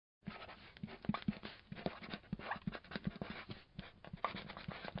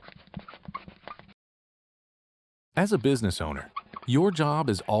As a business owner, your job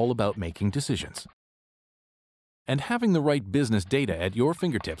is all about making decisions. And having the right business data at your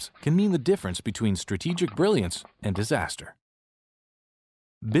fingertips can mean the difference between strategic brilliance and disaster.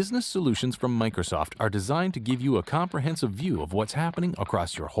 Business solutions from Microsoft are designed to give you a comprehensive view of what's happening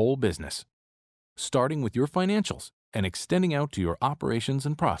across your whole business, starting with your financials and extending out to your operations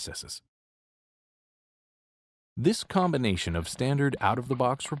and processes. This combination of standard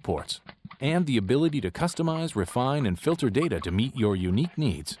out-of-the-box reports and the ability to customize, refine, and filter data to meet your unique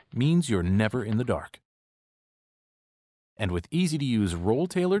needs means you're never in the dark. And with easy-to-use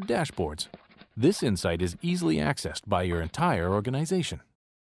role-tailored dashboards, this insight is easily accessed by your entire organization.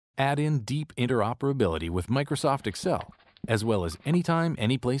 Add in deep interoperability with Microsoft Excel, as well as anytime,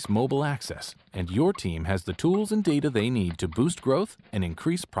 anyplace mobile access, and your team has the tools and data they need to boost growth and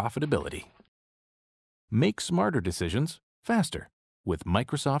increase profitability. Make smarter decisions faster with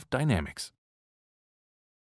Microsoft Dynamics.